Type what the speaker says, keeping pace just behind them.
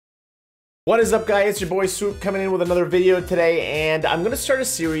What is up, guys? It's your boy Swoop coming in with another video today, and I'm going to start a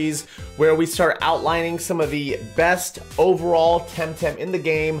series where we start outlining some of the best overall TemTem in the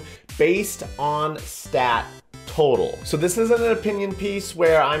game based on stat total. So this isn't an opinion piece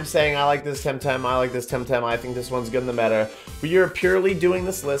where I'm saying I like this TemTem, I like this TemTem, I think this one's good in the meta. We are purely doing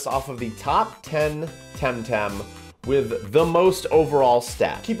this list off of the top 10 TemTem with the most overall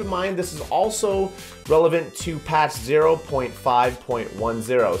stat. Keep in mind, this is also relevant to patch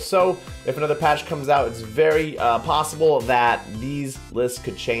 0.5.10. So if another patch comes out, it's very possible that these lists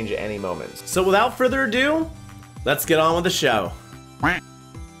could change at any moment. So without further ado, let's get on with the show.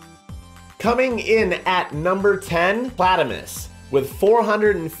 Coming in at number 10, Platamus, with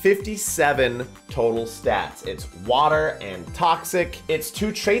 457 total stats. It's water and toxic. Its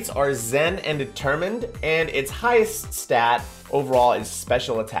two traits are Zen and Determined, and its highest stat overall is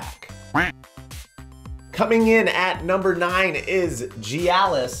special attack. Coming in at number 9 is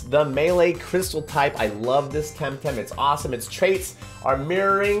Gialis, the melee crystal type. I love this TemTem, it's awesome. Its traits are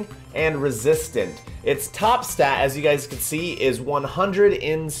mirroring and resistant. Its top stat, as you guys can see, is 100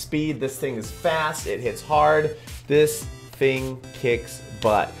 in speed. This thing is fast, it hits hard. This thing kicks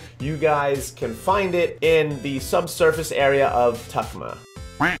butt. You guys can find it in the subsurface area of Tuckma.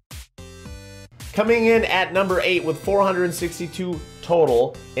 Coming in at number 8 with 462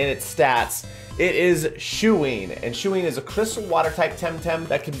 total in its stats, it is Shuin, and Shuin is a crystal water type TemTem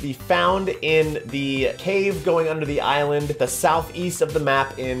that can be found in the cave going under the island, the southeast of the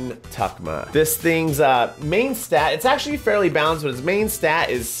map in Tuckma. This thing's main stat, it's actually fairly balanced, but its main stat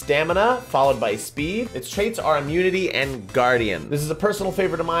is stamina followed by speed. Its traits are immunity and guardian. This is a personal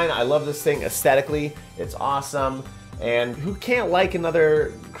favorite of mine. I love this thing aesthetically. It's awesome, and who can't like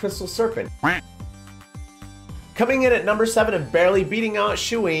another crystal serpent? Coming in at number 7 and barely beating out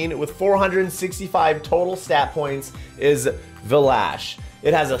Shuin with 465 total stat points is Vilash.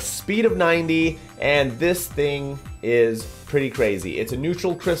 It has a speed of 90, and this thing is pretty crazy. It's a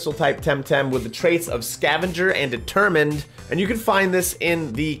neutral crystal type TemTem with the traits of Scavenger and Determined, and you can find this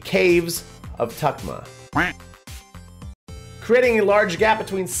in the caves of Tuckma. Creating a large gap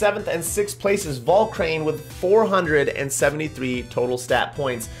between 7th and 6th place is Volcrane with 473 total stat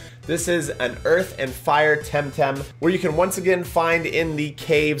points. This is an earth and fire TemTem where you can once again find in the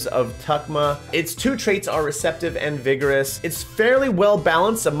caves of Tuckma. Its two traits are receptive and vigorous. It's fairly well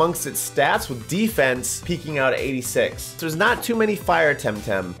balanced amongst its stats with defense peaking out at 86. There's not too many fire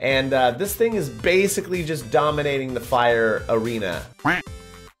TemTem, and this thing is basically just dominating the fire arena.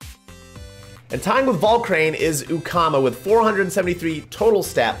 And tying with Volcrane is Ukama with 473 total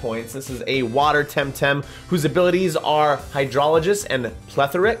stat points. This is a water TemTem whose abilities are Hydrologist and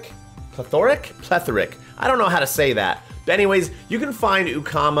Plethoric. I don't know how to say that. But anyways, you can find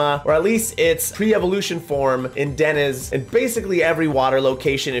Ukama, or at least its pre-evolution form, in Deniz, in basically every water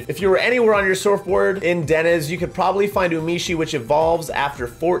location. If you were anywhere on your surfboard in Deniz, you could probably find Umishi, which evolves after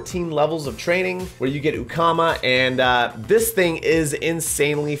 14 levels of training, where you get Ukama, and this thing is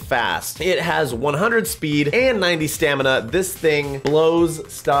insanely fast. It has 100 speed and 90 stamina. This thing blows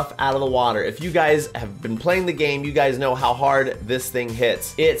stuff out of the water. If you guys have been playing the game, you guys know how hard this thing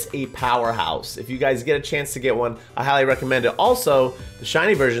hits. It's a powerhouse. If you guys get a chance to get one, I highly recommend it. Also, the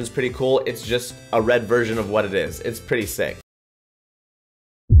shiny version is pretty cool. It's just a red version of what it is. It's pretty sick.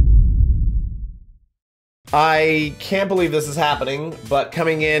 I can't believe this is happening, but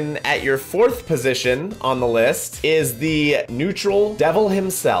coming in at your 4th position on the list is the neutral devil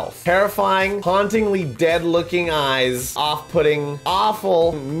himself. Terrifying, hauntingly dead-looking eyes, off-putting,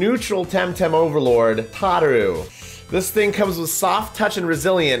 awful, neutral TemTem overlord, Taru. This thing comes with soft touch and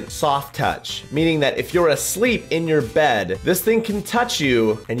resilient soft touch, meaning that if you're asleep in your bed, this thing can touch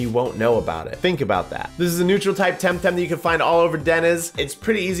you and you won't know about it. Think about that. This is a neutral type TemTem that you can find all over Deniz. It's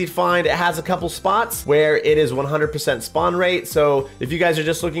pretty easy to find. It has a couple spots where it is 100% spawn rate. So if you guys are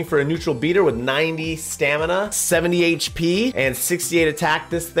just looking for a neutral beater with 90 stamina, 70 HP, and 68 attack,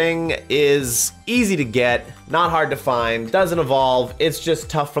 this thing is easy to get, not hard to find, doesn't evolve, it's just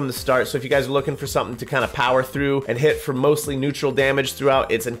tough from the start. So if you guys are looking for something to kind of power through and hit for mostly neutral damage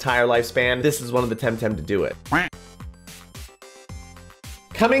throughout its entire lifespan, this is one of the TemTem to do it.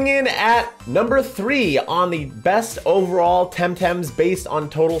 Coming in at number 3 on the best overall TemTems based on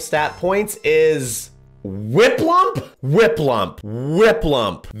total stat points is Whiplump.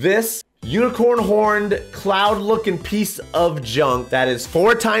 This unicorn horned, cloud looking piece of junk that is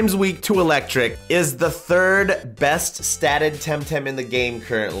 4 times weak to electric is the 3rd best statted TemTem in the game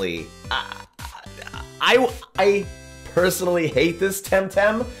currently. I personally hate this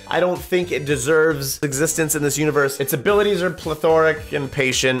TemTem. I don't think it deserves existence in this universe. Its abilities are plethoric and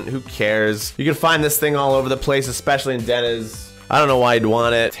patient. Who cares? You can find this thing all over the place, especially in Deniz. I don't know why I'd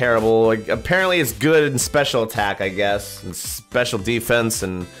want it. Terrible. Like, apparently it's good in special attack, I guess, and special defense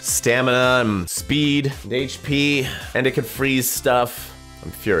and stamina and speed and HP, and it could freeze stuff.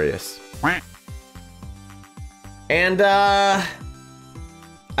 I'm furious. And I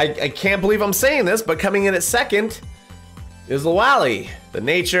can't believe I'm saying this, but coming in at second is Lwally, the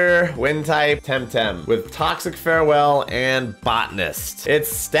nature, wind type, TemTem, with Toxic Farewell and Botanist.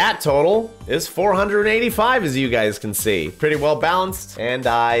 Its stat total is 485, as you guys can see. Pretty well balanced, and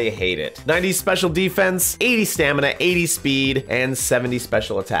I hate it. 90 special defense, 80 stamina, 80 speed, and 70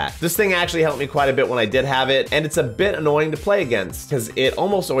 special attack. This thing actually helped me quite a bit when I did have it, and it's a bit annoying to play against, because it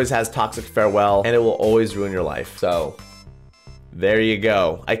almost always has Toxic Farewell, and it will always ruin your life. So, there you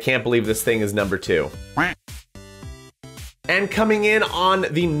go. I can't believe this thing is number 2. And coming in on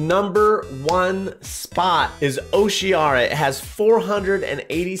the number 1 spot is Oshiara. It has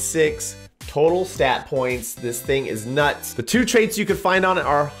 486 total stat points. This thing is nuts. The 2 traits you could find on it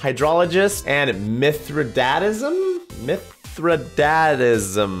are Hydrologist and Mithridatism?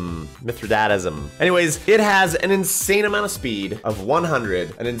 Mithridatism. Anyways, it has an insane amount of speed of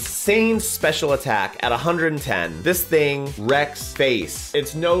 100, an insane special attack at 110. This thing wrecks face.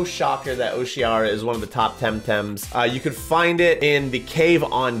 It's no shocker that Oshiara is one of the top TemTems. You could find it in the cave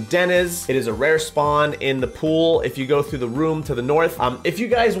on Deniz. It is a rare spawn in the pool if you go through the room to the north. If you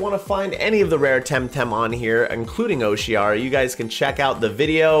guys want to find any of the rare TemTem on here, including Oshiara, you guys can check out the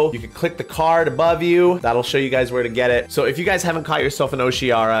video. You can click the card above you. That'll show you guys where to get it. So if you guys haven't caught yourself an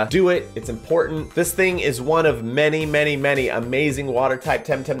Oshiara, do it. It's important. This thing is one of many, many, many amazing water type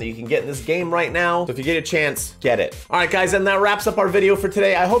TemTem that you can get in this game right now. So if you get a chance, get it. All right, guys, and that wraps up our video for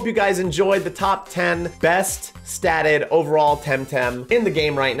today. I hope you guys enjoyed the top 10 best statted overall TemTem in the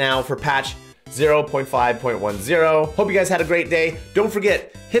game right now for patch 0.5.10. Hope you guys had a great day. Don't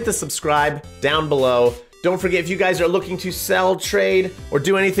forget, hit the subscribe down below. Don't forget, if you guys are looking to sell, trade, or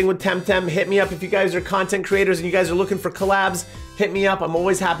do anything with TemTem, hit me up. If you guys are content creators and you guys are looking for collabs, hit me up. I'm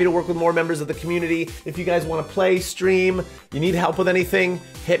always happy to work with more members of the community. If you guys want to play, stream, you need help with anything,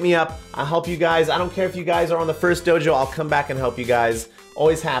 hit me up. I'll help you guys. I don't care if you guys are on the first dojo, I'll come back and help you guys.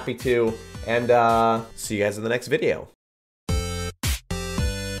 Always happy to. And see you guys in the next video.